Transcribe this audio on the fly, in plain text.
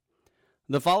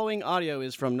The following audio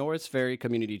is from Norris Ferry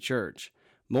Community Church.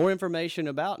 More information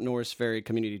about Norris Ferry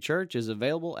Community Church is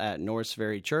available at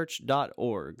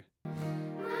norrisferrychurch.org.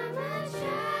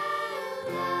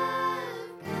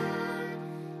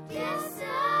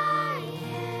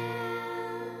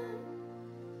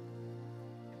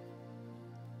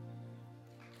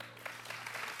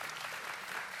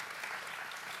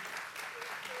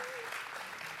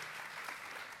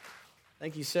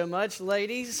 Thank you so much,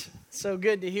 ladies. So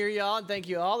good to hear y'all. And thank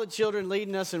you all the children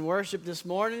leading us in worship this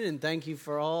morning. And thank you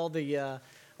for all the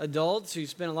adults who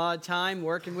spent a lot of time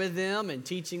working with them and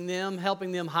teaching them,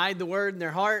 helping them hide the word in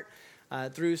their heart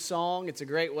through song. It's a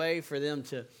great way for them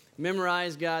to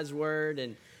memorize God's word.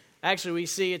 And actually, we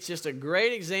see it's just a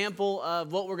great example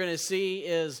of what we're going to see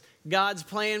is God's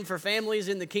plan for families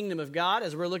in the kingdom of God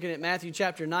as we're looking at Matthew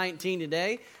chapter 19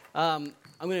 today.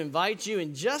 I'm going to invite you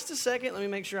in just a second. Let me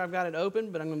make sure I've got it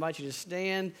open, but I'm going to invite you to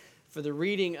stand for the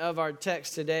reading of our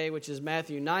text today, which is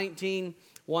Matthew 19,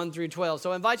 1 through 12.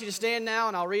 So I invite you to stand now,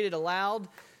 and I'll read it aloud.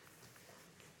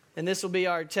 And this will be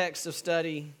our text of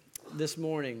study this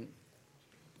morning.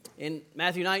 In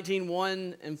Matthew 19,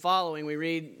 1 and following, we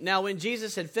read, "Now when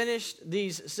Jesus had finished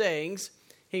these sayings,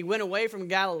 he went away from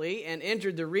Galilee and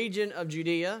entered the region of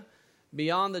Judea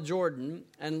beyond the Jordan,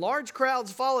 and large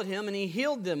crowds followed him, and he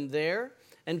healed them there.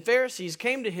 And Pharisees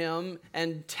came to him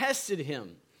and tested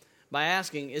him by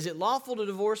asking, 'Is it lawful to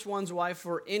divorce one's wife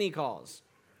for any cause?'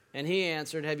 And he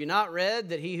answered, 'Have you not read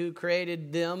that he who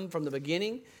created them from the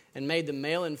beginning and made them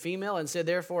male and female, and said,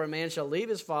 therefore a man shall leave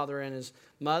his father and his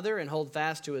mother and hold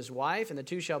fast to his wife, and the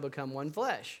two shall become one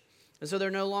flesh? And so they're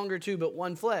no longer two but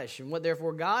one flesh. And what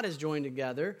therefore God has joined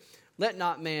together, let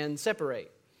not man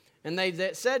separate.' And they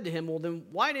said to him, 'Well, then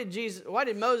why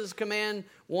did Moses command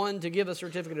one to give a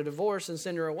certificate of divorce and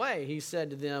send her away?' He said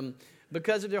to them,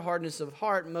 'Because of their hardness of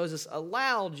heart, Moses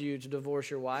allowed you to divorce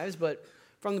your wives, but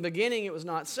from the beginning it was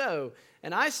not so.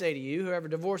 And I say to you, whoever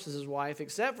divorces his wife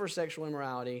except for sexual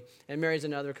immorality and marries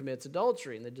another commits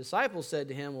adultery.' And the disciples said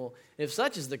to him, 'Well, if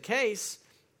such is the case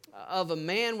of a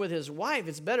man with his wife,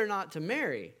 it's better not to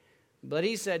marry.' But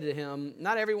he said to him,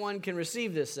 'Not everyone can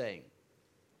receive this saying,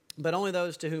 but only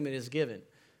those to whom it is given.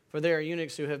 For there are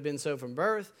eunuchs who have been so from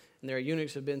birth, and there are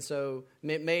eunuchs who have been so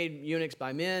made eunuchs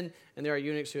by men, and there are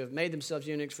eunuchs who have made themselves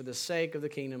eunuchs for the sake of the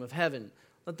kingdom of heaven.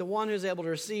 Let the one who is able to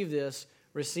receive this,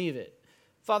 receive it.'"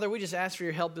 Father, we just ask for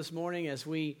your help this morning as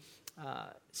we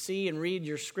see and read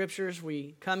your scriptures.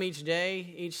 We come each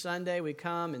day, each Sunday we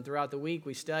come, and throughout the week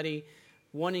we study,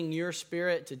 wanting your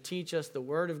Spirit to teach us the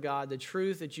Word of God, the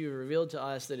truth that you have revealed to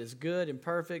us that is good and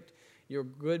perfect, your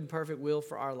good, perfect will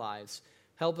for our lives.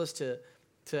 Help us to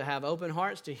have open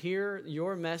hearts to hear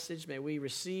your message. May we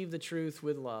receive the truth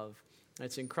with love.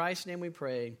 It's in Christ's name we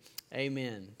pray.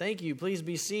 Amen. Thank you. Please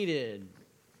be seated.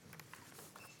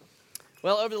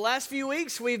 Well, over the last few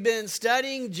weeks, we've been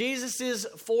studying Jesus'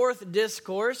 fourth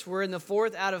discourse. We're in the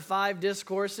fourth out of 5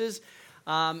 discourses.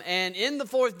 And in the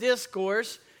fourth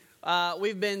discourse,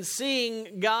 we've been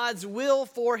seeing God's will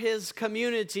for his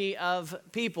community of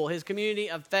people, his community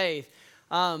of faith.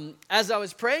 As I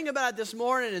was praying about it this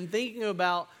morning and thinking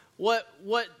about what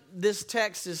this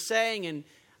text is saying, and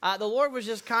the Lord was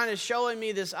just kind of showing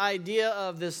me this idea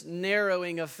of this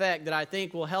narrowing effect that I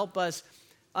think will help us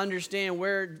understand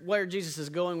where Jesus is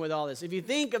going with all this. If you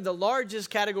think of the largest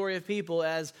category of people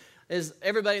as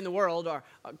everybody in the world, or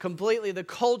completely the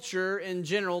culture in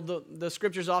general, the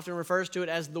scriptures often refers to it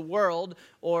as the world,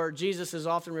 or Jesus is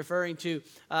often referring to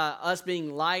us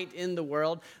being light in the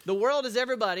world. The world is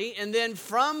everybody, and then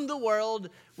from the world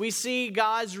we see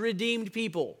God's redeemed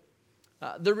people.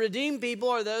 The redeemed people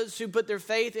are those who put their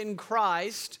faith in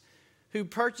Christ, who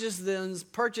purchases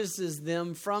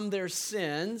them from their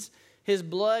sins. His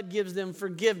blood gives them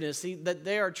forgiveness, that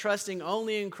they are trusting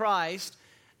only in Christ.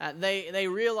 They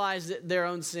realize their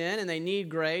own sin, and they need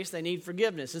grace, they need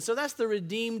forgiveness. And so that's the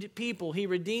redeemed people. He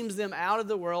redeems them out of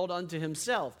the world unto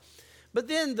himself. But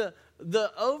then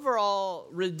the overall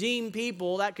redeemed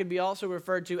people, that could be also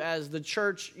referred to as the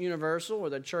church universal or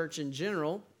the church in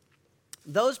general.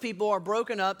 Those people are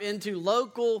broken up into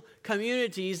local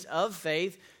communities of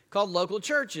faith called local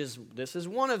churches. This is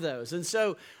one of those. And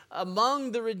so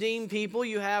among the redeemed people,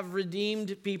 you have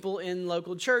redeemed people in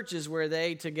local churches where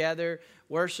they together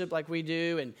worship like we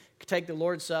do and take the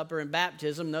Lord's Supper and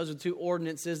baptism. Those are 2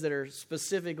 ordinances that are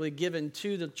specifically given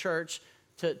to the church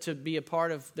to be a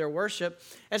part of their worship.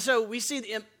 And so we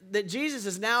see that Jesus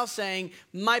is now saying,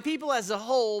 my people as a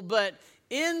whole, but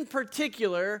in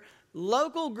particular,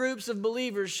 local groups of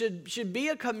believers should be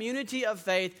a community of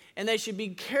faith, and they should be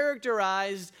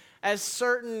characterized as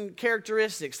certain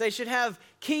characteristics. They should have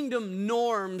kingdom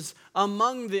norms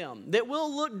among them that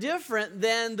will look different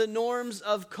than the norms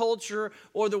of culture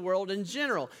or the world in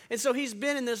general. And so he's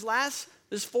been in this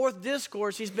fourth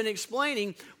discourse, he's been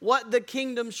explaining what the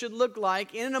kingdom should look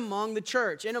like in and among the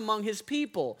church, in among his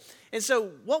people. And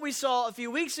so what we saw a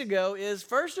few weeks ago is,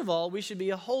 first of all, we should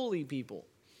be a holy people.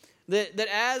 First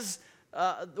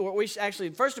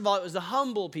of all, it was the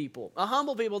humble people. A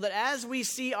humble people that as we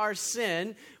see our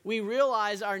sin, we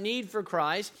realize our need for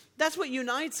Christ. That's what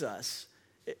unites us.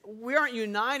 We aren't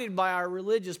united by our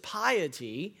religious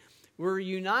piety. We're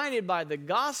united by the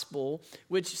gospel,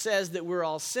 which says that we're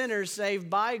all sinners saved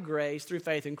by grace through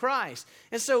faith in Christ.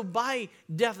 And so by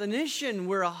definition,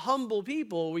 we're a humble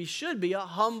people. We should be a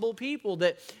humble people.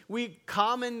 That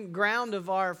common ground of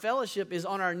our fellowship is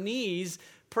on our knees,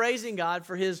 praising God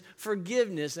for his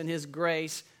forgiveness and his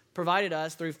grace provided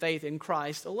us through faith in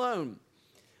Christ alone.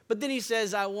 But then he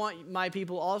says, I want my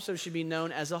people also should be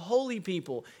known as a holy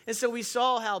people. And so we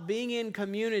saw how being in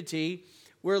community,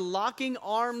 we're locking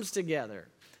arms together.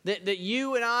 That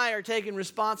you and I are taking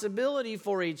responsibility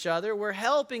for each other. We're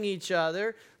helping each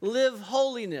other live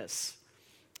holiness.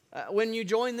 When you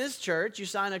join this church, you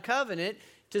sign a covenant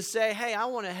to say, hey, I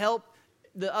want to help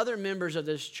the other members of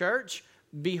this church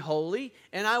be holy,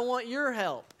 and I want your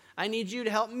help. I need you to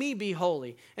help me be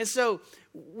holy. And so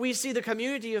we see the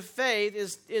community of faith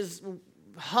is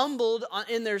humbled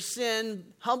in their sin,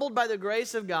 humbled by the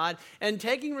grace of God, and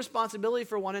taking responsibility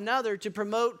for one another to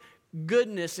promote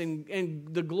goodness and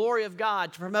the glory of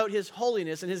God, to promote his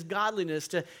holiness and his godliness,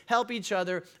 to help each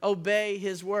other obey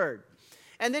his word.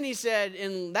 And then he said,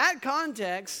 in that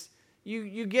context,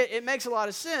 you get it makes a lot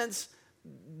of sense.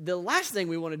 The last thing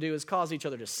we want to do is cause each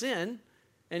other to sin.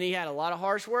 And he had a lot of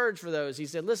harsh words for those. He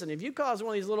said, listen, if you cause one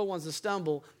of these little ones to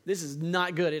stumble, this is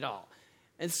not good at all.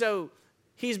 And so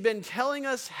he's been telling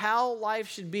us how life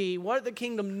should be, what the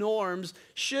kingdom norms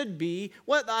should be,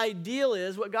 what the ideal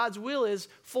is, what God's will is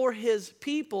for his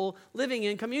people living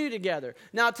in community together.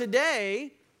 Now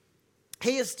today,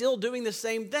 he is still doing the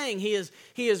same thing. He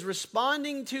is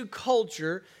responding to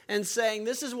culture and saying,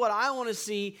 this is what I want to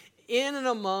see in and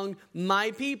among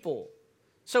my people.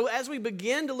 So as we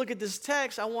begin to look at this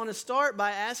text, I want to start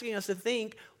by asking us to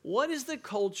think, what is the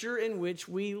culture in which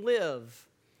we live?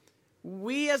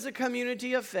 We as a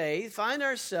community of faith find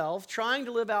ourselves trying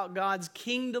to live out God's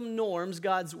kingdom norms,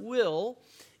 God's will,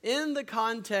 in the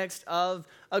context of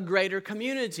a greater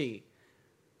community.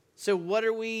 So what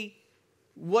are we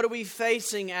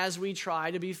facing as we try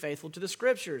to be faithful to the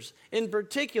Scriptures? In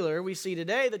particular, we see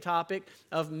today the topic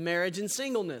of marriage and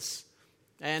singleness,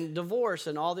 and divorce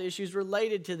and all the issues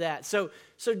related to that. So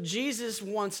Jesus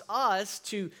wants us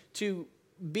to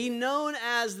be known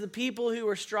as the people who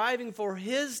are striving for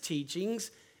his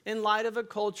teachings in light of a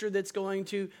culture that's going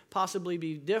to possibly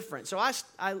be different. So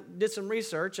I did some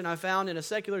research, and I found in a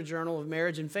secular journal of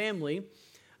marriage and family,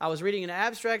 I was reading an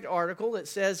abstract article that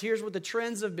says, here's what the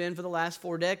trends have been for the last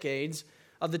 4 decades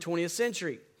of the 20th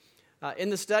century.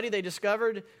 In the study, they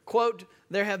discovered, quote,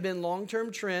 there have been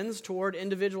long-term trends toward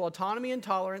individual autonomy and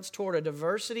tolerance toward a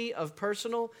diversity of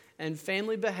personal and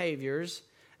family behaviors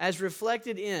as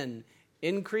reflected in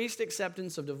increased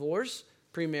acceptance of divorce,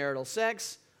 premarital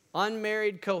sex,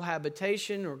 unmarried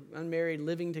cohabitation or unmarried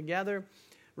living together,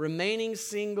 remaining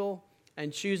single,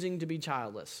 and choosing to be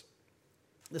childless.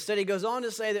 The study goes on to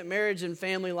say that marriage and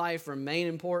family life remain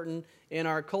important in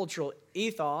our cultural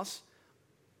ethos.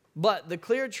 But the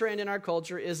clear trend in our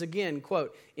culture is, again,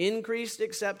 quote, increased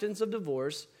acceptance of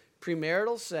divorce,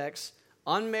 premarital sex,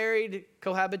 unmarried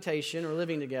cohabitation or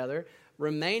living together,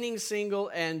 remaining single,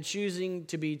 and choosing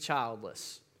to be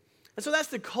childless. And so that's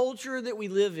the culture that we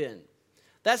live in.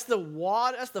 That's the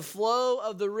water, that's the flow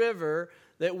of the river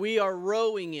that we are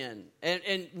rowing in.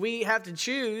 And we have to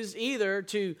choose either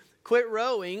to quit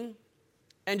rowing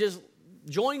and just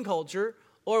join culture,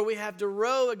 or we have to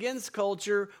row against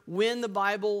culture when the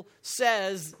Bible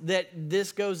says that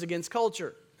this goes against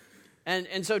culture.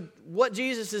 And so what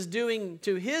Jesus is doing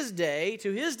to his day,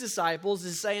 to his disciples,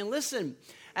 is saying, listen,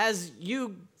 as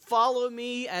you follow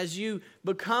me, as you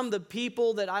become the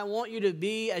people that I want you to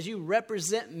be, as you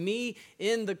represent me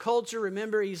in the culture.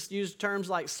 Remember, he's used terms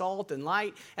like salt and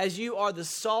light. As you are the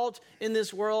salt in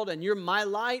this world and you're my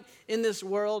light in this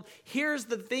world, here's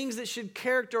the things that should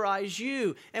characterize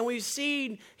you. And we've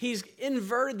seen he's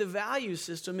inverted the value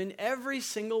system in every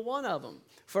single one of them.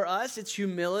 For us, it's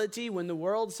humility when the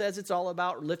world says it's all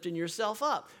about lifting yourself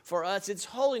up. For us, it's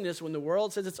holiness when the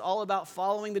world says it's all about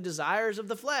following the desires of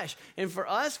the flesh. And for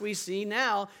us, we see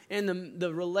now in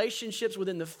the relationships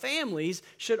within the families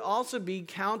should also be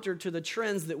counter to the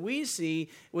trends that we see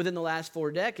within the last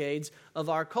 4 decades of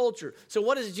our culture. So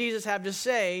what does Jesus have to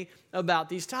say about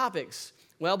these topics?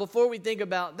 Well, before we think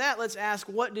about that, let's ask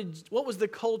what was the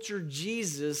culture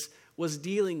Jesus was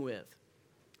dealing with?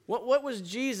 What was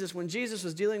Jesus, when Jesus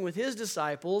was dealing with his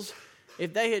disciples,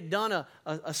 if they had done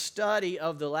a study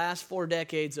of the last 4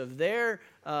 decades of their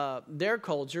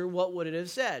culture, what would it have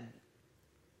said?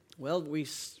 Well,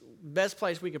 best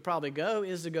place we could probably go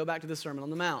is to go back to the Sermon on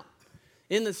the Mount.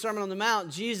 In the Sermon on the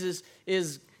Mount, Jesus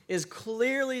is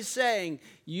clearly saying,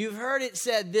 you've heard it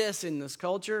said this in this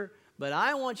culture, but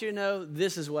I want you to know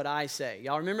this is what I say.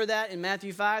 Y'all remember that in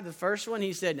Matthew 5, the first one?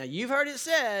 He said, now you've heard it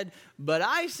said, but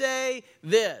I say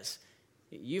this.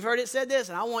 You've heard it said this,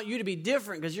 and I want you to be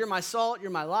different because you're my salt, you're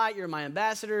my light, you're my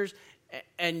ambassadors,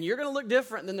 and you're going to look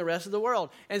different than the rest of the world.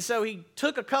 And so he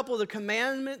took a couple of the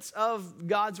commandments of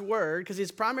God's word, because his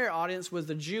primary audience was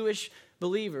the Jewish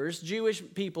believers, Jewish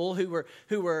people who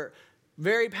were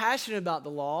very passionate about the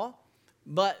law,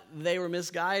 but they were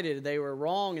misguided. They were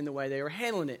wrong in the way they were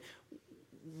handling it.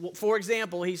 For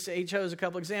example, he chose a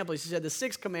couple examples. He said the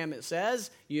 6th commandment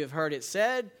says, you have heard it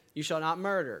said, you shall not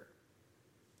murder.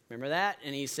 Remember that?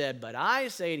 And he said, but I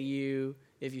say to you,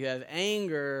 if you have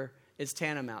anger, it's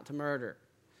tantamount to murder.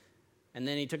 And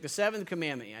then he took the 7th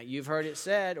commandment. You've heard it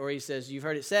said, or he says, you've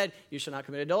heard it said, you shall not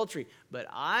commit adultery. But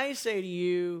I say to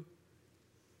you,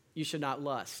 you should not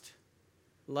lust.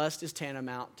 Lust is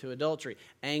tantamount to adultery.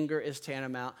 Anger is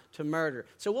tantamount to murder.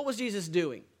 So what was Jesus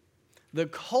doing? The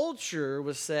culture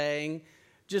was saying,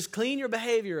 just clean your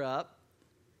behavior up,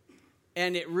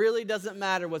 and it really doesn't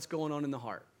matter what's going on in the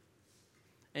heart.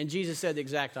 And Jesus said the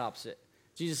exact opposite.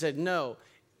 Jesus said, no,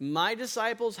 my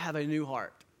disciples have a new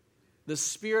heart. The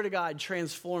Spirit of God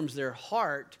transforms their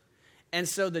heart, and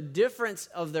so the difference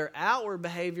of their outward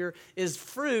behavior is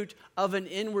fruit of an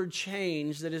inward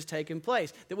change that has taken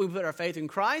place. That we put our faith in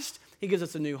Christ, He gives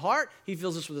us a new heart, He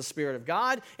fills us with the Spirit of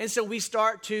God, and so we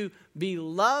start to be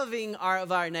loving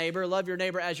of our neighbor, love your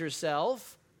neighbor as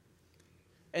yourself,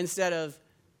 instead of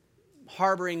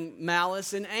harboring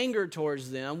malice and anger towards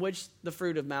them, which the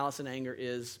fruit of malice and anger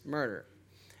is murder.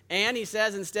 And he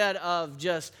says, instead of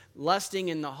just lusting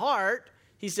in the heart,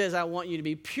 he says, I want you to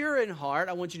be pure in heart.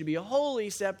 I want you to be a holy,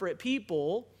 separate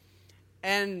people.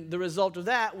 And the result of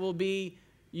that will be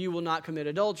you will not commit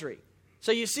adultery.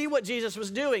 So you see what Jesus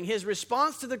was doing. His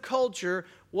response to the culture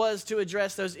was to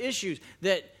address those issues,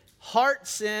 that heart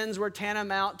sins were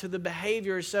tantamount to the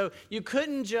behavior. So you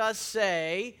couldn't just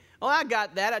say, oh, I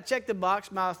got that. I checked the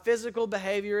box. My physical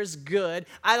behavior is good.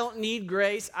 I don't need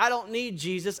grace. I don't need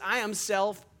Jesus. I am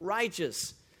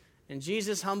self-righteous. And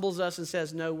Jesus humbles us and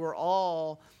says, no, we're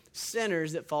all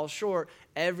sinners that fall short.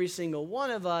 Every single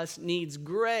one of us needs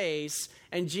grace,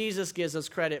 and Jesus gives us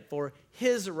credit for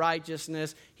His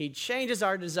righteousness. He changes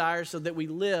our desires so that we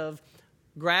live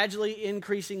gradually,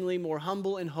 increasingly more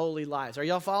humble and holy lives. Are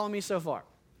y'all following me so far?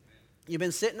 You've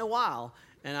been sitting a while,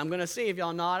 and I'm going to see if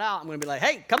y'all nod out. I'm going to be like,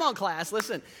 hey, come on, class,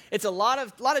 listen. It's a lot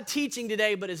of teaching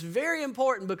today, but it's very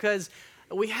important because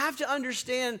we have to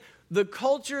understand the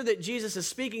culture that Jesus is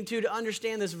speaking to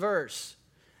understand this verse.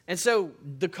 And so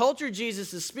the culture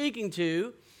Jesus is speaking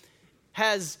to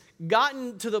has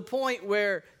gotten to the point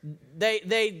where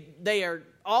they are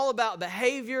all about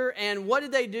behavior. And what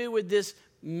did they do with this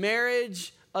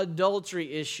marriage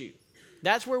adultery issue?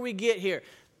 That's where we get here.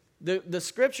 The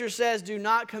scripture says, do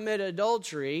not commit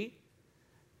adultery.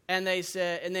 And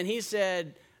then he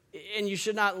said, and you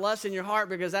should not lust in your heart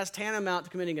because that's tantamount to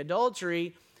committing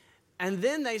adultery. And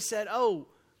then they said, oh,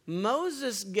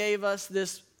 Moses gave us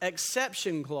this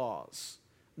exception clause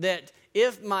that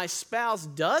if my spouse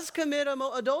does commit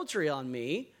adultery on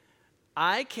me,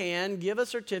 I can give a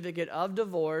certificate of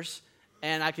divorce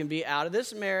and I can be out of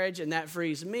this marriage, and that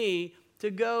frees me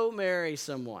to go marry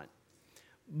someone.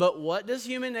 But what does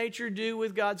human nature do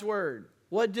with God's word?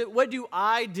 What do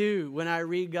I do when I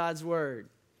read God's word?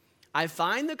 I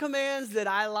find the commands that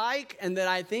I like and that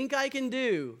I think I can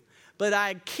do, but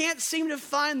I can't seem to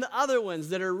find the other ones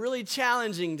that are really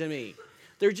challenging to me.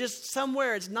 They're just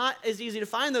somewhere. It's not as easy to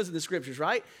find those in the scriptures,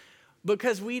 right?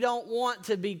 Because we don't want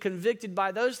to be convicted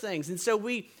by those things. And so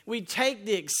we take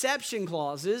the exception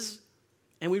clauses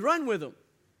and we run with them.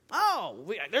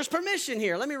 Oh, there's permission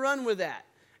here. Let me run with that.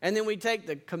 And then we take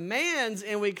the commands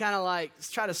and we kind of like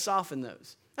try to soften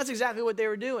those. That's exactly what they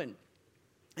were doing.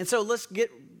 And so let's get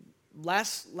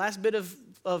last bit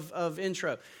of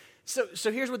intro.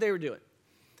 So here's what they were doing.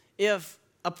 If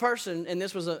a person, and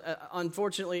this was,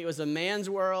 unfortunately, it was a man's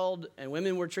world, and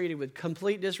women were treated with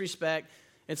complete disrespect.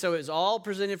 And so it was all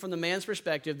presented from the man's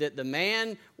perspective that the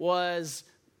man was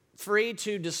free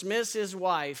to dismiss his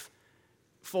wife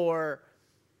for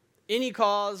any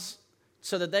cause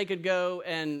so that they could go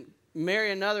and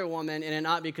marry another woman and it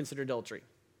not be considered adultery.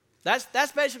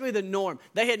 That's basically the norm.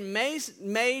 They had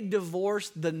made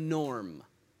divorce the norm.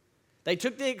 They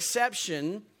took the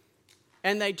exception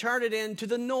and they turned it into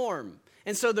the norm.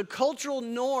 And so the cultural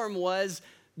norm was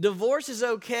divorce is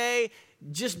okay.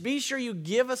 Just be sure you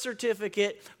give a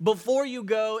certificate before you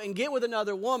go and get with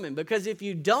another woman. Because if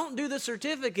you don't do the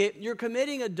certificate, you're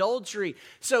committing adultery.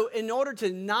 So in order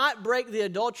to not break the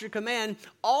adultery command,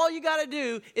 all you got to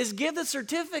do is give the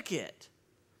certificate.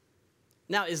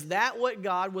 Now, is that what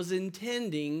God was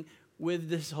intending with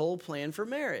this whole plan for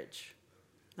marriage?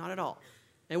 Not at all.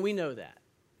 And we know that.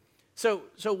 So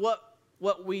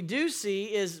what we do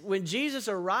see is when Jesus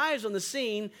arrives on the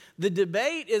scene, the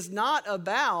debate is not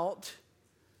about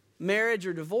marriage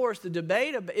or divorce. The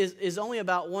debate is only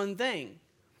about one thing: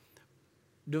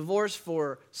 divorce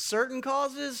for certain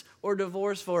causes or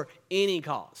divorce for any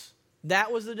cause.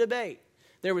 That was the debate.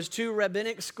 There was two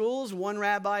rabbinic schools. One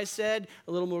rabbi said,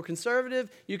 a little more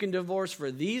conservative, you can divorce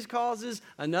for these causes.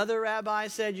 Another rabbi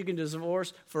said you can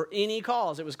divorce for any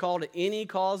cause. It was called an any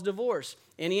cause divorce,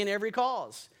 any and every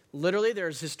cause. Literally,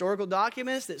 there's historical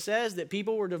documents that says that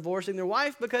people were divorcing their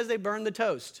wife because they burned the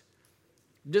toast.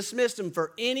 Dismissed them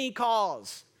for any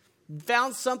cause.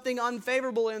 Found something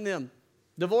unfavorable in them.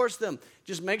 Divorced them.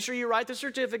 Just make sure you write the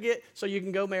certificate so you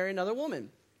can go marry another woman.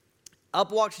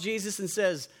 Up walks Jesus and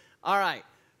says, all right,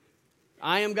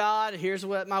 I am God. Here's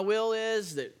what my will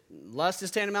is. That lust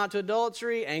is tantamount to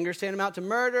adultery. Anger is tantamount to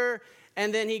murder.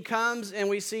 And then he comes and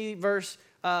we see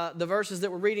the verses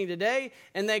that we're reading today,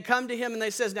 and they come to him and they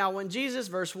says, now when Jesus,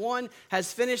 verse 1,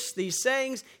 has finished these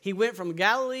sayings, he went from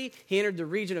Galilee, he entered the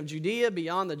region of Judea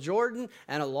beyond the Jordan,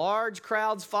 and a large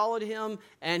crowds followed him,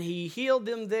 and he healed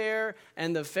them there.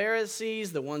 And the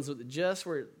Pharisees, the ones that the just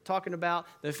were talking about,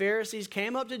 the Pharisees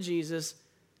came up to Jesus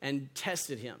and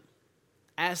tested him,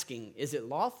 asking, is it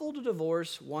lawful to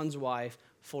divorce one's wife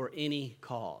for any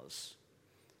cause?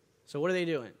 So what are they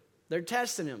doing? They're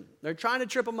testing him. They're trying to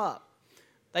trip him up.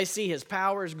 They see his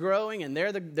power is growing, and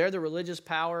they're the religious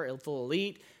powerful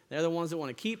elite. They're the ones that want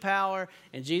to keep power,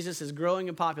 and Jesus is growing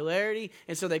in popularity.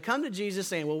 And so they come to Jesus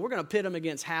saying, well, we're going to pit him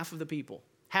against half of the people.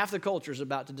 Half the culture is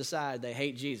about to decide they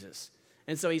hate Jesus.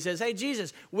 And so he says, hey,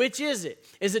 Jesus, which is it?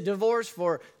 Is it divorce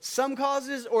for some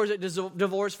causes, or is it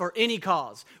divorce for any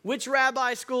cause? Which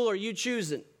rabbi school are you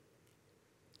choosing?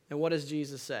 And what does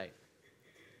Jesus say?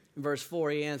 In verse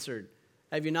 4, he answered,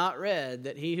 have you not read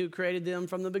that he who created them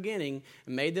from the beginning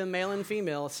and made them male and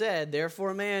female said,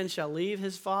 therefore a man shall leave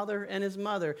his father and his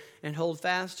mother and hold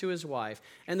fast to his wife,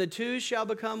 and the two shall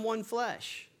become one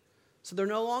flesh. So they're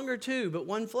no longer two, but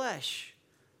one flesh.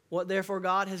 What therefore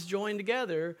God has joined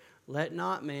together, let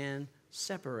not man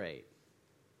separate.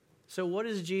 So what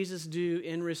does Jesus do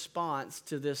in response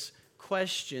to this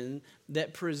question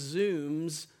that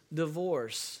presumes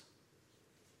divorce?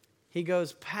 He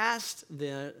goes past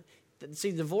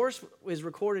divorce is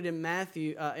recorded in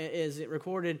Matthew, is it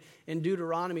recorded in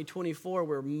Deuteronomy 24,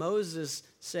 where Moses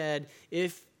said,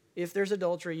 if there's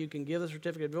adultery, you can give a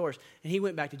certificate of divorce. And he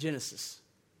went back to Genesis.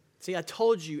 See, I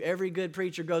told you, every good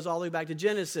preacher goes all the way back to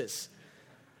Genesis.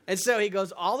 And so he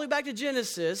goes all the way back to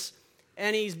Genesis,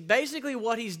 and he's basically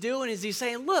what he's doing is he's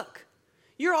saying, look,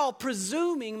 you're all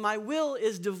presuming my will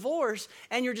is divorce,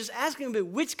 and you're just asking me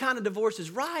which kind of divorce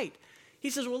is right. He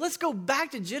says, well, let's go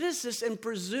back to Genesis and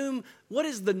presume what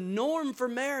is the norm for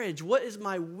marriage? What is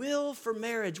my will for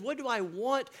marriage? What do I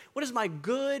want? What is my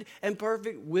good and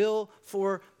perfect will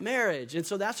for marriage? And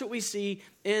so that's what we see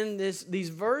in these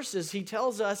verses. He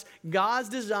tells us God's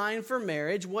design for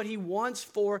marriage, what he wants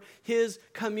for his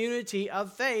community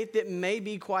of faith that may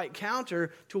be quite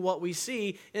counter to what we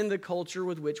see in the culture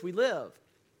with which we live.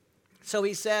 So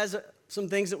he says some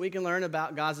things that we can learn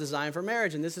about God's design for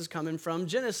marriage, and this is coming from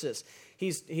Genesis.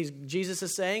 Jesus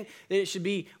is saying that it should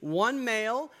be one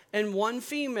male and one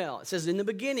female. It says in the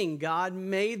beginning, God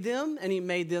made them, and he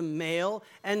made them male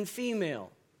and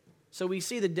female. So we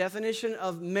see the definition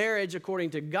of marriage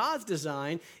according to God's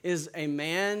design is a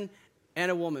man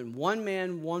and a woman. One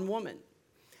man, one woman.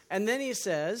 And then he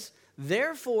says,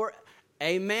 therefore,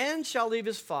 a man shall leave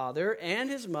his father and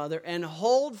his mother and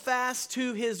hold fast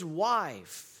to his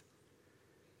wife,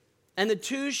 and the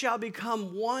two shall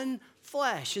become one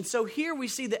flesh. And so here we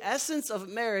see the essence of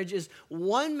marriage is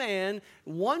one man,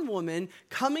 one woman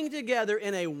coming together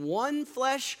in a one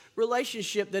flesh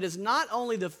relationship that is not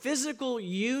only the physical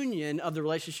union of the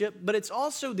relationship, but it's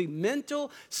also the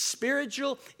mental,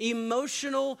 spiritual,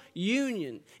 emotional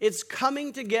union. It's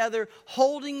coming together,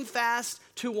 holding fast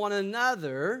to one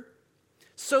another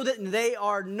so that they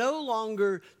are no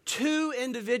longer two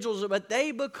individuals, but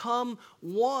they become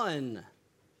one.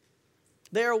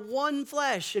 They are one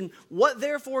flesh. And what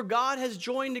therefore God has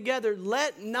joined together,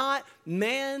 let not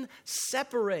man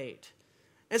separate.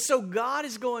 And so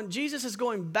Jesus is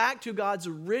going back to God's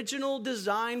original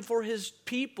design for his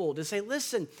people to say,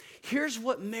 listen, here's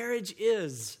what marriage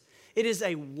is. It is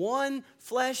a one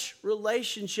flesh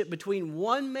relationship between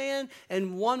one man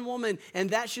and one woman,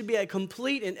 and that should be a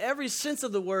complete, in every sense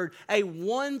of the word, a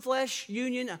one flesh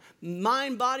union,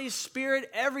 mind, body, spirit,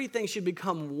 everything should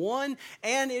become one,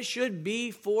 and it should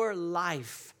be for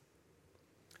life.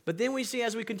 But then we see,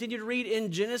 as we continue to read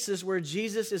in Genesis, where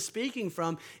Jesus is speaking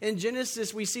from, in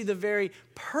Genesis we see the very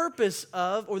purpose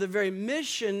of, or the very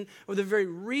mission, or the very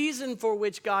reason for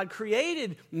which God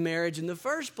created marriage in the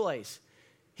first place.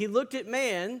 He looked at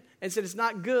man and said, it's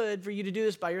not good for you to do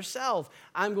this by yourself.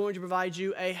 I'm going to provide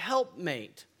you a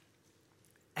helpmate.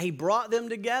 He brought them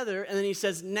together, and then he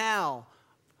says, now,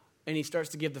 and he starts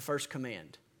to give the first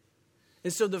command.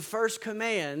 And so the first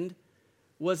command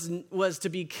was to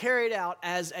be carried out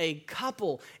as a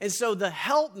couple. And so the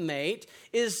helpmate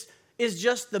is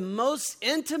just the most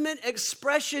intimate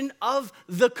expression of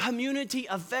the community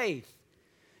of faith.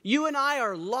 You and I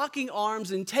are locking arms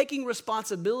and taking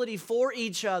responsibility for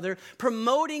each other,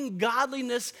 promoting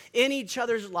godliness in each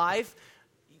other's life.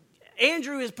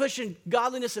 Andrew is pushing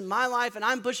godliness in my life, and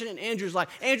I'm pushing it in Andrew's life.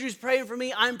 Andrew's praying for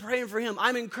me. I'm praying for him.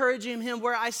 I'm encouraging him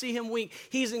where I see him weak.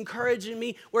 He's encouraging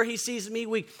me where he sees me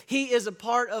weak. He is a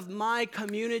part of my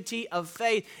community of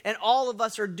faith, and all of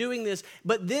us are doing this.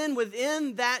 But then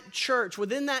within that church,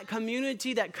 within that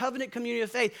community, that covenant community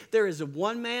of faith, there is a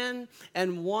one man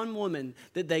and one woman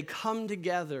that they come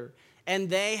together.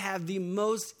 And they have the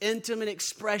most intimate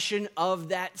expression of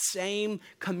that same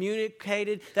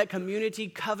that community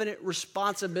covenant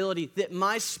responsibility, that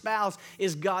my spouse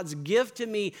is God's gift to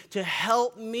me to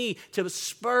help me, to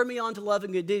spur me on to love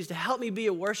and good deeds, to help me be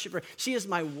a worshiper. She is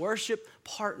my worship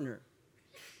partner.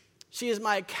 She is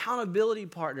my accountability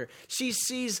partner. She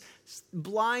sees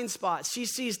blind spots. She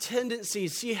sees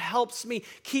tendencies. She helps me,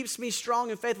 keeps me strong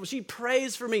and faithful. She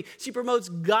prays for me. She promotes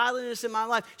godliness in my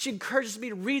life. She encourages me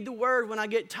to read the word when I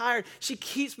get tired. She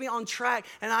keeps me on track,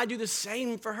 and I do the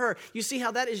same for her. You see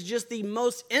how that is just the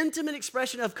most intimate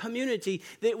expression of community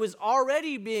that was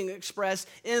already being expressed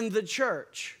in the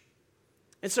church.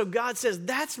 And so God says,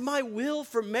 that's my will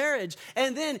for marriage.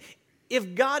 And then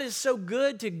if God is so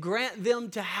good to grant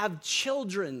them to have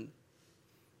children,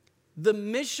 the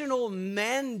missional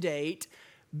mandate,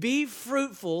 be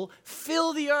fruitful,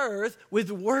 fill the earth with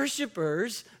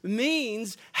worshipers,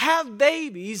 means have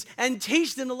babies and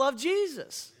teach them to love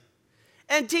Jesus.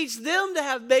 And teach them to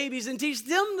have babies and teach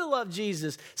them to love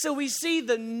Jesus. So we see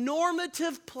the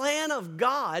normative plan of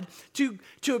God to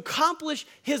accomplish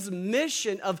his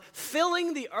mission of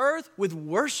filling the earth with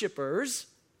worshipers.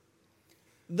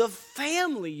 The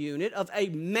family unit of a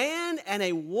man and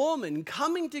a woman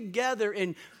coming together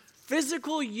in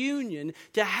physical union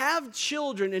to have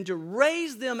children and to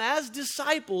raise them as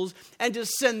disciples and to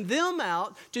send them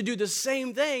out to do the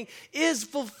same thing is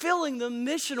fulfilling the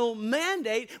missional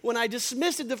mandate. When I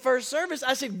dismissed it the first service,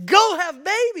 I said, go have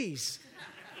babies.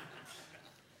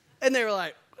 And they were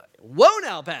like, whoa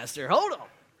now, Pastor, hold on.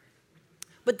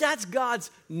 But that's God's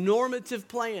normative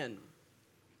plan.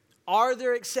 Are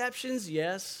there exceptions?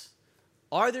 Yes.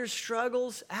 Are there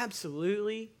struggles?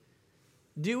 Absolutely.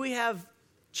 Do we have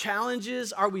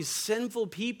challenges? Are we sinful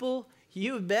people?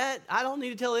 You bet. I don't need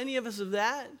to tell any of us of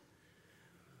that.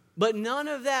 But none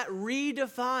of that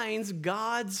redefines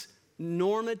God's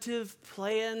normative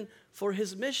plan for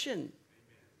his mission.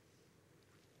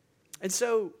 And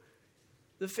so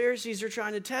the Pharisees are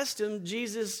trying to test him.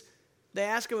 They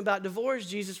ask him about divorce.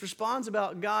 Jesus responds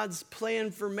about God's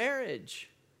plan for marriage.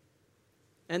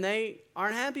 And they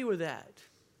aren't happy with that.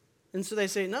 And so they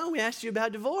say, no, we asked you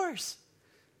about divorce.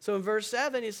 So in verse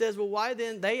 7, it says, well, why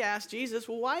then, they asked Jesus,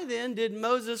 well, why then did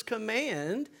Moses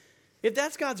command, if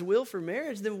that's God's will for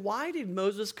marriage, then why did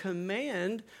Moses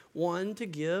command one to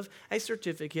give a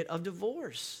certificate of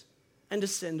divorce and to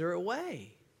send her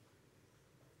away?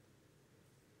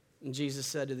 And Jesus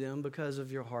said to them, because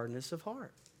of your hardness of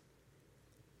heart.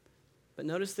 But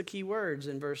notice the key words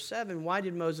in verse 7. Why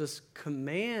did Moses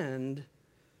command?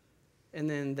 And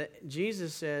then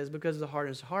Jesus says, because of the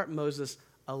hardness of heart, Moses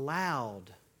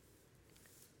allowed.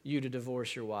 you to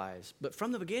divorce your wives. But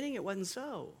from the beginning, it wasn't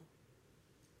so.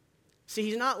 See,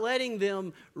 he's not letting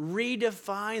them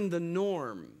redefine the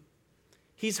norm.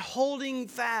 He's holding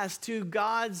fast to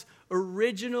God's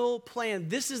original plan.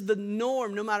 This is the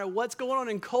norm. No matter what's going on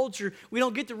in culture, we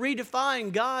don't get to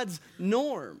redefine God's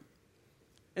norm.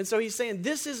 And so he's saying,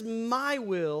 this is my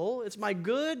will. It's my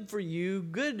good for you,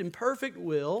 good and perfect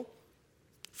will.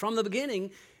 From the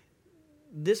beginning,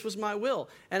 this was my will.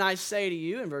 And I say to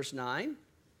you in verse 9,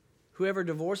 whoever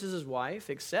divorces his wife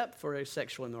except for a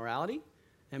sexual immorality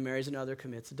and marries another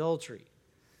commits adultery.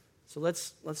 So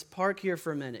let's park here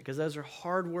for a minute, because those are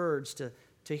hard words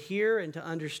to hear and to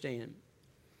understand.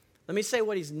 Let me say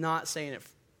what he's not saying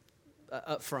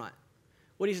up front.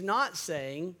 What he's not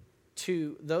saying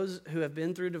to those who have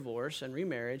been through divorce and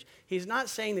remarriage, he's not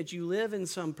saying that you live in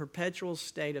some perpetual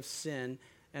state of sin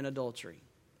and adultery.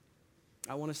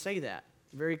 I want to say that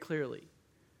very clearly.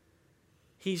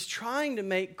 He's trying to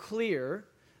make clear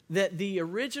that the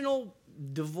original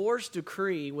divorce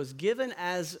decree was given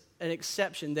as an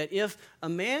exception, that if a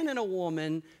man and a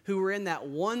woman who were in that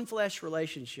one flesh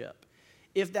relationship,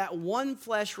 if that one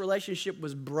flesh relationship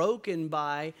was broken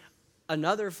by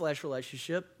another flesh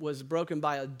relationship, was broken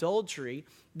by adultery,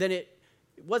 then it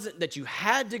wasn't that you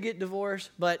had to get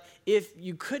divorced, but if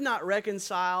you could not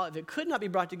reconcile, if it could not be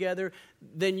brought together,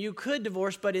 then you could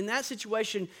divorce. But in that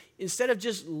situation, instead of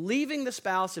just leaving the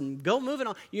spouse and moving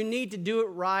on, you need to do it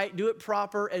right, do it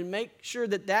proper, and make sure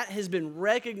that that has been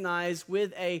recognized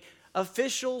with an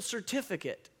official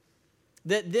certificate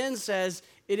that then says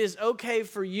it is okay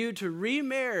for you to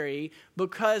remarry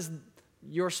because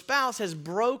your spouse has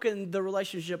broken the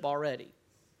relationship already.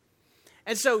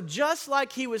 And so just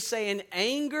like he was saying,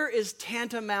 anger is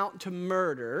tantamount to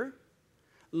murder,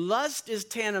 lust is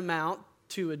tantamount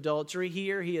to adultery,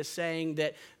 here he is saying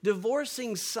that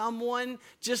divorcing someone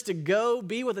just to go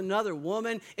be with another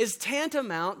woman is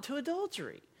tantamount to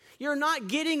adultery. You're not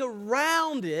getting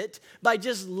around it by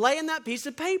just laying that piece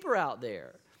of paper out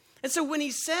there. And so when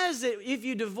he says that if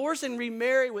you divorce and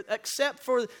remarry except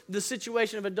for the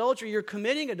situation of adultery, you're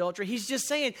committing adultery, he's just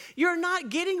saying you're not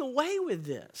getting away with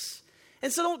this.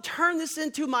 And so don't turn this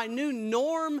into my new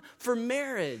norm for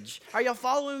marriage. Are y'all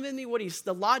following with me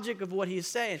the logic of what he's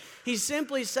saying? He's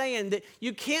simply saying that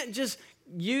you can't just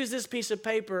use this piece of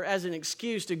paper as an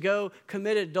excuse to go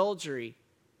commit adultery.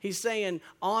 He's saying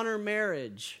honor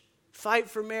marriage, fight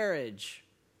for marriage.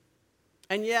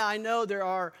 And yeah, I know there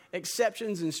are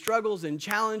exceptions and struggles and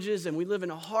challenges, and we live in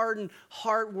a hardened,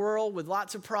 hard world with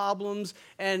lots of problems.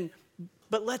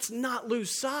 But let's not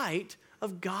lose sight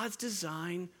of God's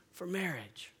design for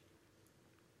marriage.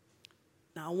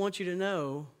 Now, I want you to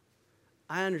know,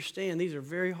 I understand these are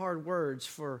very hard words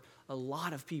for a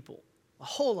lot of people, a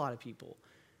whole lot of people,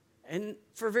 and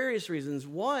for various reasons.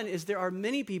 One is there are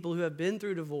many people who have been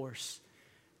through divorce,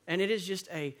 and it is just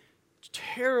a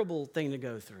terrible thing to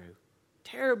go through,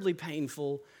 terribly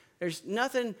painful. There's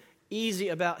nothing easy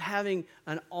about having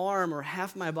an arm or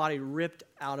half my body ripped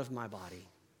out of my body.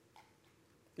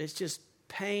 It's just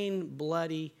pain,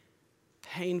 bloody,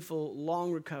 painful,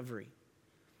 long recovery.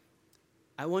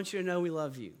 I want you to know we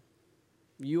love you.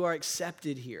 You are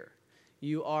accepted here.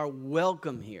 You are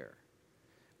welcome here.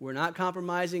 We're not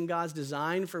compromising God's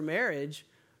design for marriage,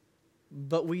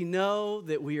 but we know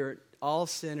that we are all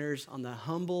sinners on the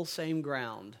humble same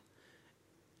ground.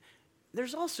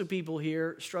 There's also people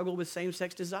here struggle with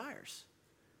same-sex desires.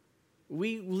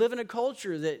 We live in a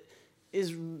culture that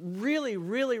is really,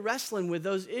 really wrestling with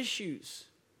those issues.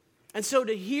 And so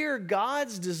to hear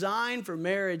God's design for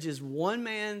marriage is one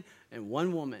man and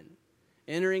one woman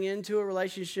entering into a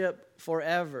relationship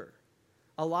forever.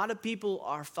 A lot of people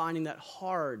are finding that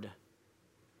hard.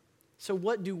 So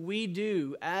what do we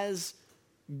do as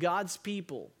God's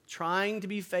people trying to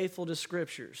be faithful to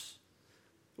Scriptures?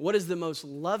 What is the most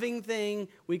loving thing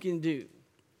we can do?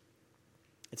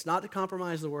 It's not to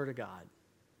compromise the Word of God.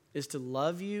 It's to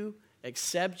love you,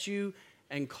 accept you,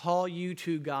 and call you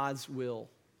to God's will.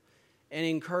 And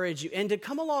encourage you, and to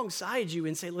come alongside you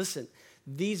and say, listen,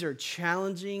 these are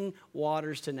challenging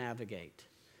waters to navigate.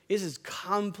 This is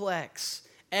complex.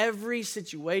 Every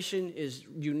situation is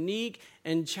unique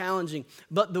and challenging.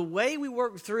 But the way we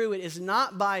work through it is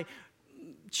not by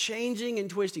changing and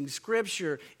twisting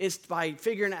Scripture. It's by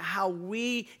figuring out how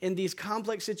we, in these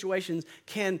complex situations,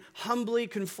 can humbly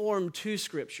conform to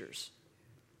Scriptures.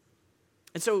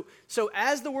 And so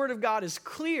as the Word of God is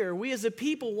clear, we as a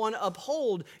people want to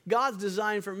uphold God's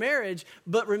design for marriage,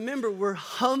 but remember, we're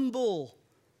humble.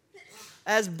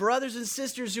 As brothers and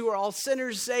sisters who are all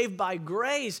sinners saved by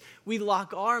grace, we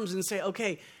lock arms and say,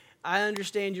 okay, I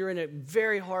understand you're in a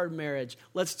very hard marriage.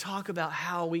 Let's talk about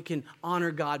how we can honor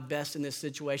God best in this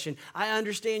situation. I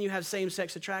understand you have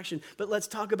same-sex attraction, but let's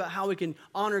talk about how we can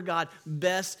honor God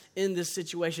best in this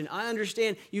situation. I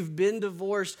understand you've been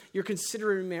divorced. You're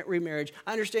considering remarriage.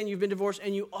 I understand you've been divorced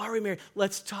and you are remarried.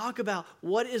 Let's talk about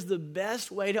what is the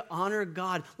best way to honor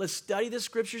God. Let's study the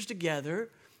scriptures together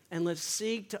and let's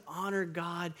seek to honor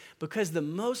God, because the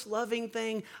most loving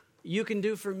thing you can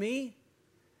do for me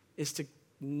is to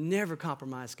never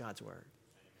compromise God's word.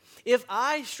 If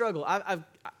I struggle,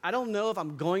 I don't know if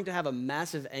I'm going to have a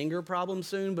massive anger problem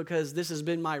soon, because this has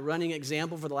been my running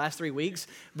example for the last 3 weeks,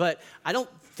 but I don't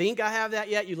think I have that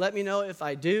yet. You let me know if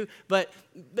I do. But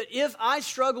if I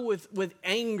struggle with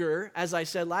anger, as I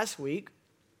said last week,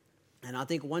 and I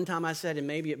think one time I said, and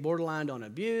maybe it borderlined on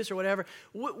abuse or whatever,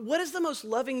 what is the most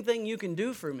loving thing you can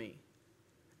do for me?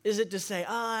 Is it to say,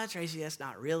 Tracy, it's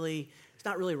not really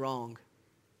wrong?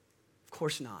 Of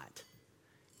course not.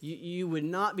 You would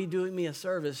not be doing me a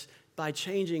service by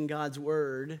changing God's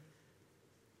word.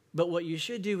 But what you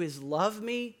should do is love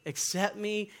me, accept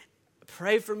me,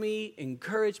 pray for me,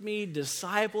 encourage me,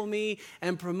 disciple me,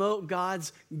 and promote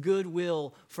God's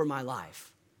goodwill for my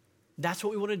life. That's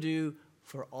what we want to do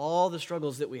for all the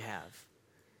struggles that we have.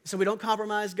 So we don't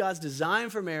compromise God's design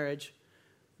for marriage.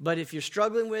 But if you're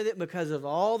struggling with it because of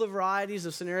all the varieties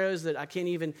of scenarios that I can't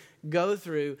even go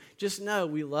through, just know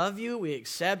we love you, we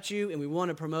accept you, and we want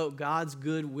to promote God's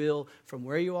goodwill from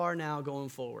where you are now going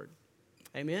forward.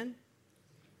 Amen?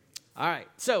 All right,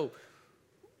 so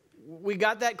we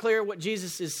got that clear, what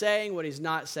Jesus is saying, what he's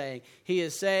not saying. He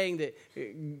is saying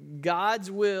that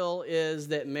God's will is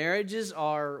that marriages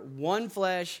are one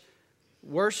flesh,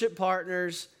 worship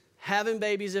partners, having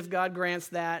babies if God grants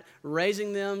that,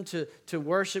 raising them to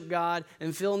worship God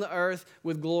and filling the earth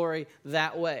with glory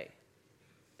that way.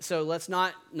 So let's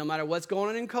not, no matter what's going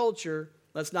on in culture,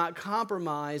 let's not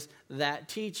compromise that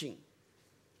teaching.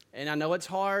 And I know it's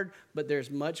hard, but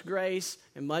there's much grace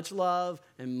and much love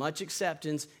and much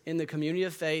acceptance in the community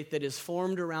of faith that is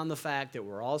formed around the fact that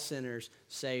we're all sinners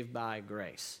saved by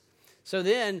grace. So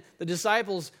then the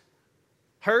disciples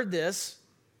heard this.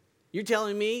 You're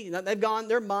telling me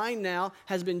their mind now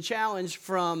has been challenged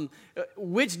from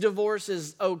which divorce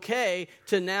is okay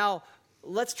to now,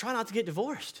 let's try not to get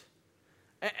divorced.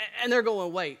 And they're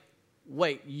going, wait,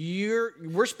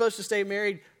 we're supposed to stay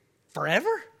married forever?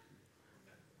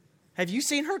 Have you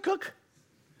seen her cook?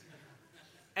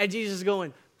 And Jesus is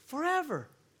going, forever.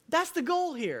 That's the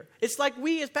goal here. It's like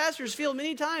we as pastors feel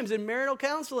many times in marital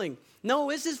counseling. No,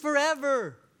 this is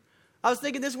forever. I was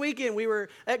thinking this weekend, we were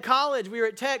at college, we were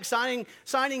at Tech signing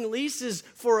leases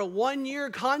for a 1-year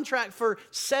contract for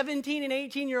 17 and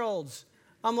 18-year-olds.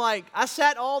 I'm like, I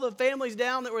sat all the families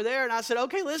down that were there and I said,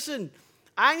 okay, listen,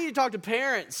 I need to talk to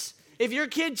parents. If your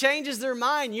kid changes their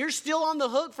mind, you're still on the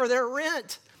hook for their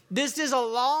rent. This is a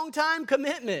long-time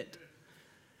commitment.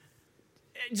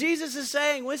 Jesus is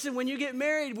saying, listen, when you get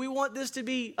married, we want this to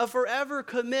be a forever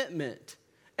commitment.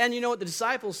 And you know what the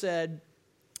disciples said?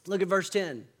 Look at verse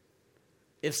 10.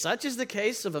 If such is the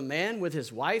case of a man with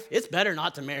his wife, it's better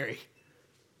not to marry.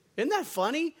 Isn't that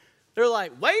funny? They're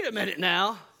like, wait a minute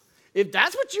now. If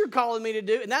that's what you're calling me to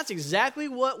do, and that's exactly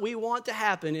what we want to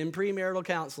happen in premarital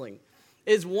counseling,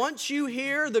 is once you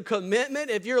hear the commitment,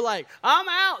 if you're like, I'm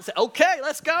out, say, okay,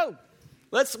 let's go.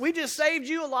 We just saved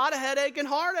you a lot of headache and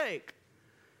heartache.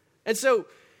 And so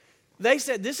they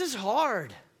said, this is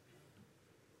hard.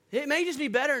 It may just be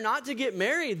better not to get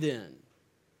married then.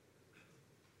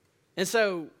 And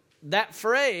so that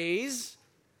phrase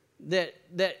that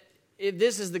if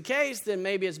this is the case, then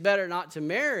maybe it's better not to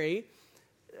marry,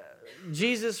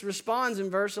 Jesus responds in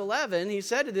verse 11. He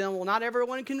said to them, well, not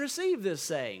everyone can receive this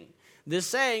saying. This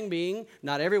saying being,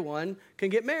 not everyone can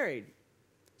get married.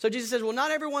 So Jesus says, well,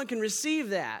 not everyone can receive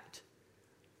that,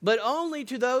 but only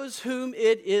to those whom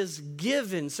it is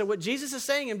given. So what Jesus is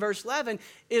saying in verse 11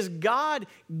 is God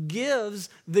gives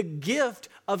the gift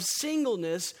of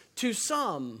singleness to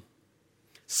some.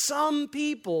 Some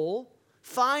people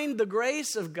find the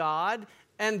grace of God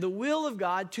and the will of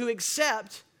God to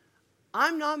accept,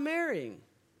 I'm not marrying.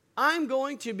 I'm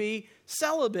going to be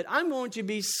celibate. I'm going to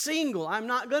be single. I'm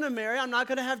not going to marry. I'm not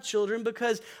going to have children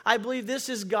because I believe this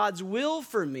is God's will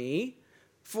for me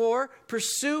for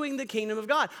pursuing the kingdom of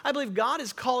God. I believe God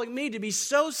is calling me to be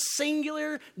so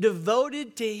singular,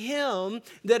 devoted to Him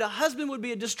that a husband would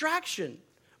be a distraction.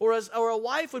 Or a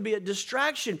wife would be a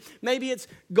distraction. Maybe it's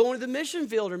going to the mission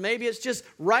field, or maybe it's just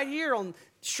right here on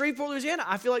Shreveport, Louisiana.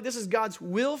 I feel like this is God's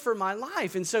will for my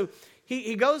life. And so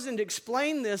he goes in to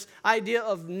explain this idea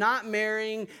of not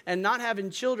marrying and not having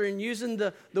children using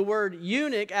the word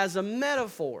eunuch as a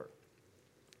metaphor.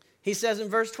 He says in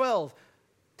verse 12,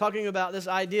 talking about this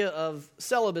idea of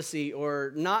celibacy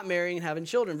or not marrying and having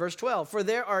children. Verse 12, for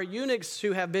there are eunuchs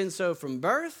who have been so from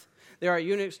birth, there are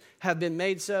eunuchs who have been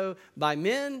made so by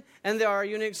men, and there are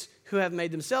eunuchs who have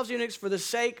made themselves eunuchs for the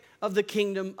sake of the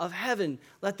kingdom of heaven.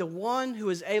 Let the one who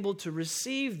is able to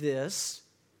receive this,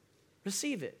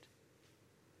 receive it.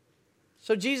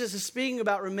 So Jesus is speaking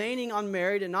about remaining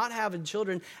unmarried and not having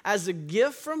children as a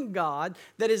gift from God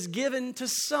that is given to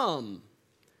some.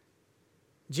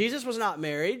 Jesus was not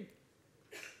married.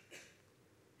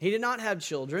 He did not have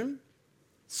children.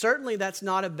 Certainly that's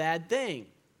not a bad thing.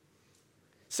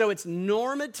 So it's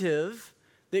normative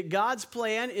that God's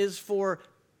plan is for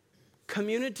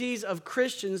communities of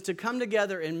Christians to come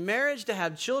together in marriage, to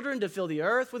have children, to fill the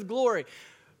earth with glory.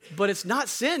 But it's not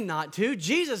sin not to.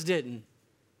 Jesus didn't.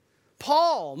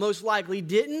 Paul most likely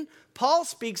didn't. Paul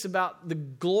speaks about the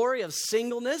glory of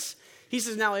singleness. He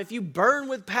says, now, if you burn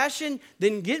with passion,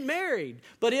 then get married.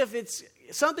 But if it's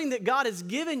something that God has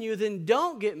given you, then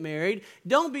don't get married.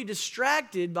 Don't be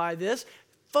distracted by this.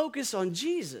 Focus on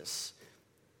Jesus.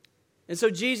 And so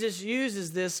Jesus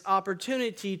uses this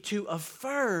opportunity to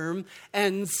affirm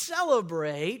and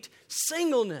celebrate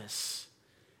singleness.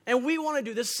 And we want to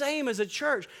do the same as a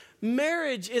church.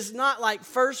 Marriage is not like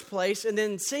first place and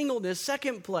then singleness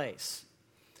second place.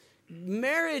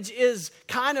 Marriage is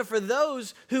kind of for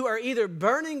those who are either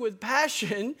burning with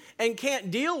passion and can't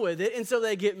deal with it, and so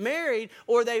they get married,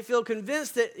 or they feel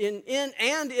convinced that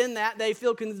in that they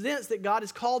feel convinced that God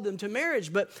has called them to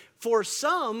marriage. But for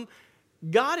some,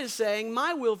 God is saying,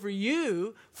 my will for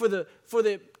you, for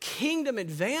the kingdom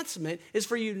advancement, is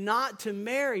for you not to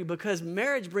marry, because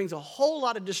marriage brings a whole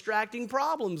lot of distracting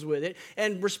problems with it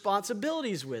and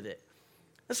responsibilities with it.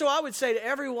 And so I would say to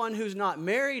everyone who's not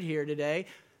married here today,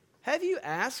 have you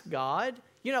asked God?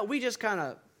 You know, we just kind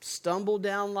of stumble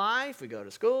down life. We go to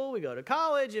school, we go to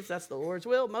college, if that's the Lord's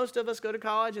will. Most of us go to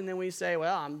college, and then we say,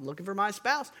 well, I'm looking for my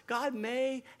spouse. God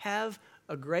may have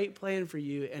a great plan for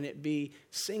you, and it be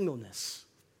singleness.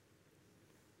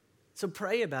 So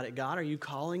pray about it. God, are you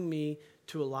calling me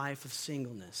to a life of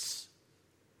singleness?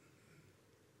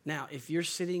 Now, if you're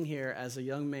sitting here as a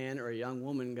young man or a young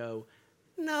woman, go,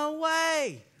 no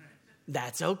way.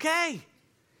 That's okay.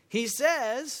 He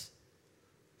says,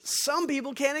 some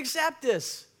people can't accept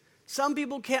this. Some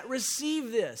people can't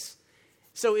receive this.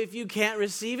 So if you can't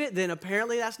receive it, then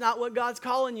apparently that's not what God's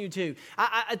calling you to.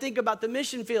 I think about the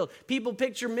mission field. People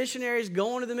picture missionaries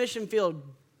going to the mission field,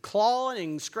 clawing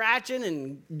and scratching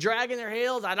and dragging their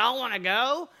heels. I don't want to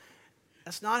go.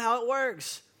 That's not how it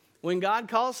works. When God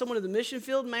calls someone to the mission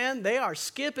field, man, they are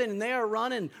skipping and they are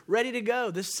running, ready to go.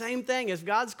 The same thing. If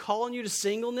God's calling you to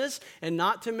singleness and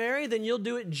not to marry, then you'll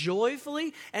do it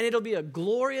joyfully, and it'll be a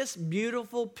glorious,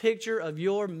 beautiful picture of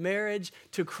your marriage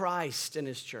to Christ and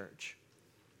His church.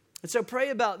 And so pray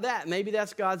about that. Maybe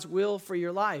that's God's will for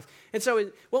your life. And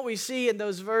so what we see in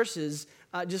those verses,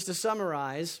 just to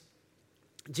summarize,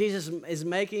 Jesus is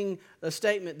making a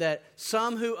statement that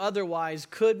some who otherwise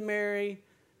could marry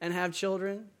and have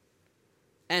children,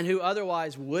 and who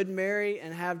otherwise would marry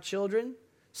and have children,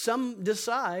 some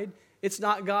decide it's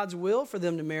not God's will for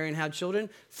them to marry and have children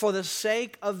for the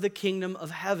sake of the kingdom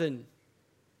of heaven.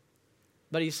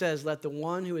 But he says, let the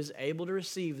one who is able to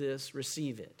receive this,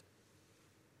 receive it.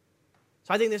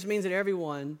 So I think this means that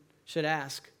everyone should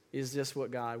ask, is this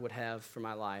what God would have for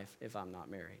my life if I'm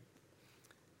not married?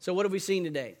 So what have we seen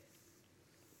today?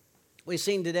 We've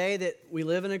seen today that we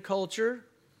live in a culture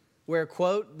where,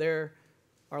 quote, there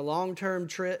are long-term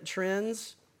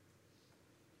trends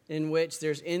in which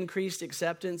there's increased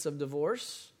acceptance of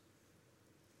divorce,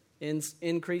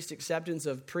 increased acceptance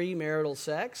of premarital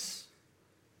sex,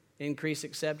 increased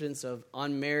acceptance of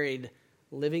unmarried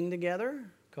living together,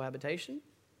 cohabitation,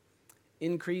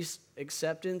 increased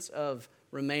acceptance of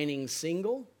remaining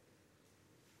single,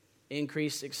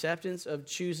 increased acceptance of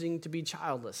choosing to be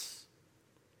childless.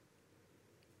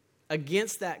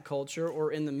 Against that culture,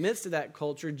 or in the midst of that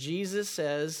culture, Jesus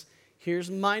says,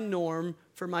 here's my norm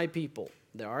for my people.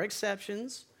 There are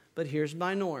exceptions, but here's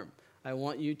my norm. I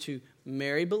want you to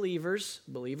marry believers,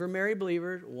 believer marry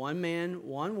believer, one man,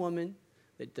 one woman,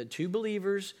 that the two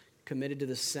believers committed to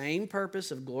the same purpose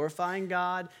of glorifying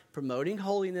God, promoting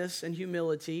holiness and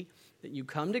humility, that you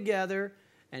come together,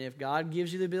 and if God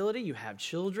gives you the ability, you have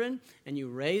children, and you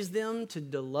raise them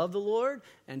to love the Lord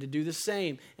and to do the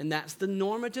same. And that's the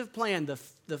normative plan.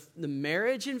 The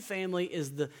marriage and family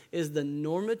is the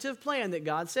normative plan that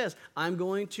God says, I'm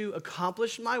going to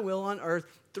accomplish my will on earth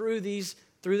through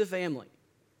the family.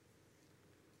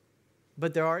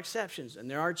 But there are exceptions, and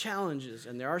there are challenges,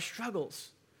 and there are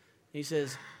struggles. He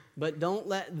says, but don't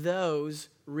let those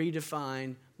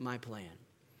redefine my plan.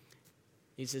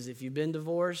 He says, if you've been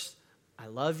divorced, I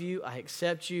love you, I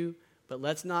accept you, but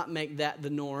let's not make that the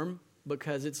norm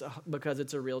because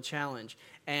it's a real challenge.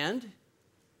 And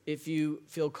if you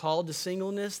feel called to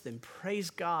singleness, then praise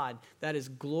God. That is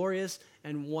glorious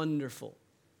and wonderful.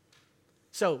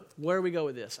 So, where do we go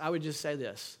with this? I would just say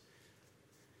this.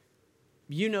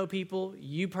 You know people,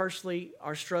 you personally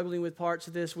are struggling with parts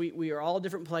of this. We are all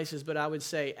different places, but I would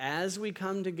say as we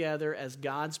come together as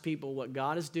God's people, what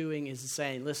God is doing is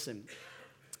saying, listen,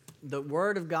 the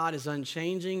Word of God is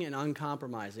unchanging and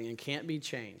uncompromising and can't be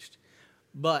changed.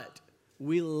 But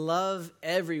we love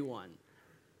everyone,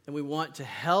 and we want to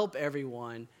help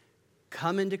everyone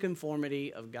come into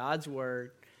conformity of God's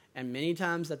Word. And many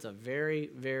times that's a very,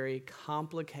 very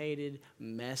complicated,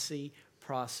 messy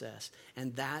process.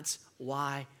 And that's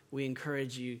why we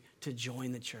encourage you to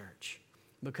join the church.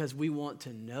 Because we want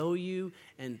to know you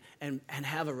and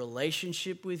have a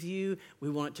relationship with you. We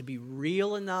want it to be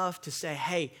real enough to say,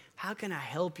 hey, how can I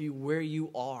help you where you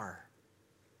are?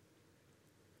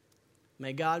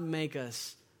 May God make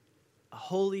us a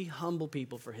holy, humble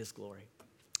people for His glory.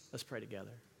 Let's pray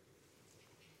together.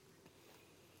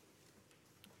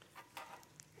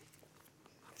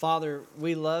 Father,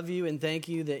 we love you and thank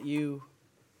you that you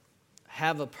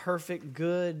have a perfect,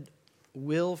 good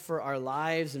will for our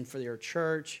lives and for your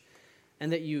church,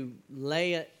 and that you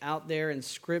lay it out there in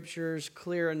scriptures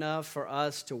clear enough for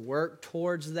us to work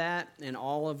towards that in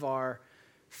all of our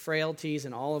frailties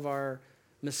and all of our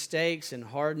mistakes and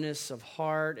hardness of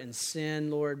heart and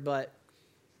sin, Lord. But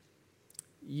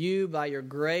you, by your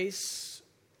grace,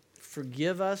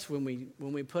 forgive us when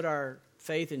we put our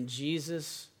faith in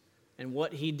Jesus and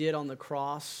what He did on the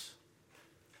cross.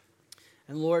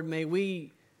 And Lord, may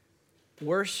we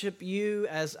worship you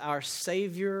as our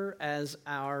Savior, as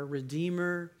our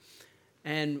Redeemer,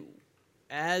 and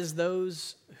as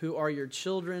those who are your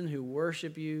children who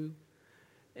worship you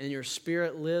and your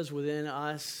Spirit lives within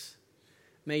us.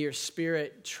 May your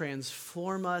Spirit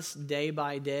transform us day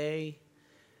by day.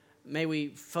 May we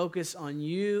focus on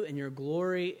you and your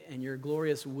glory and your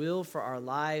glorious will for our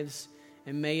lives,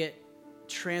 and may it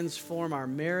transform our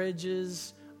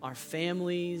marriages, our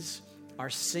families, our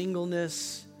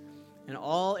singleness, in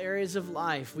all areas of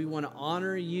life. We want to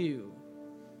honor you.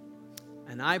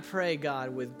 And I pray,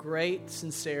 God, with great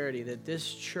sincerity that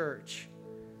this church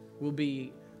will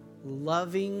be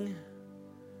loving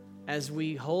as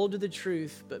we hold to the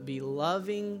truth, but be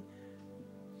loving,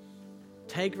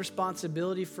 take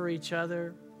responsibility for each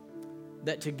other,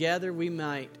 that together we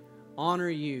might honor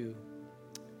you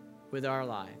with our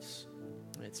lives.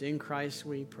 It's in Christ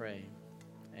we pray.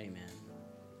 Amen.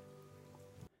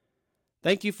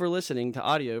 Thank you for listening to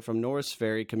audio from Norris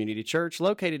Ferry Community Church,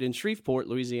 located in Shreveport,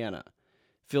 Louisiana.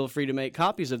 Feel free to make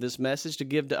copies of this message to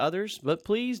give to others, but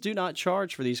please do not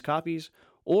charge for these copies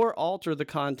or alter the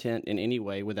content in any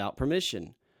way without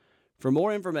permission. For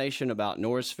more information about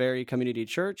Norris Ferry Community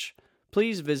Church,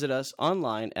 please visit us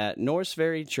online at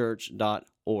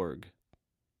norrisferrychurch.org.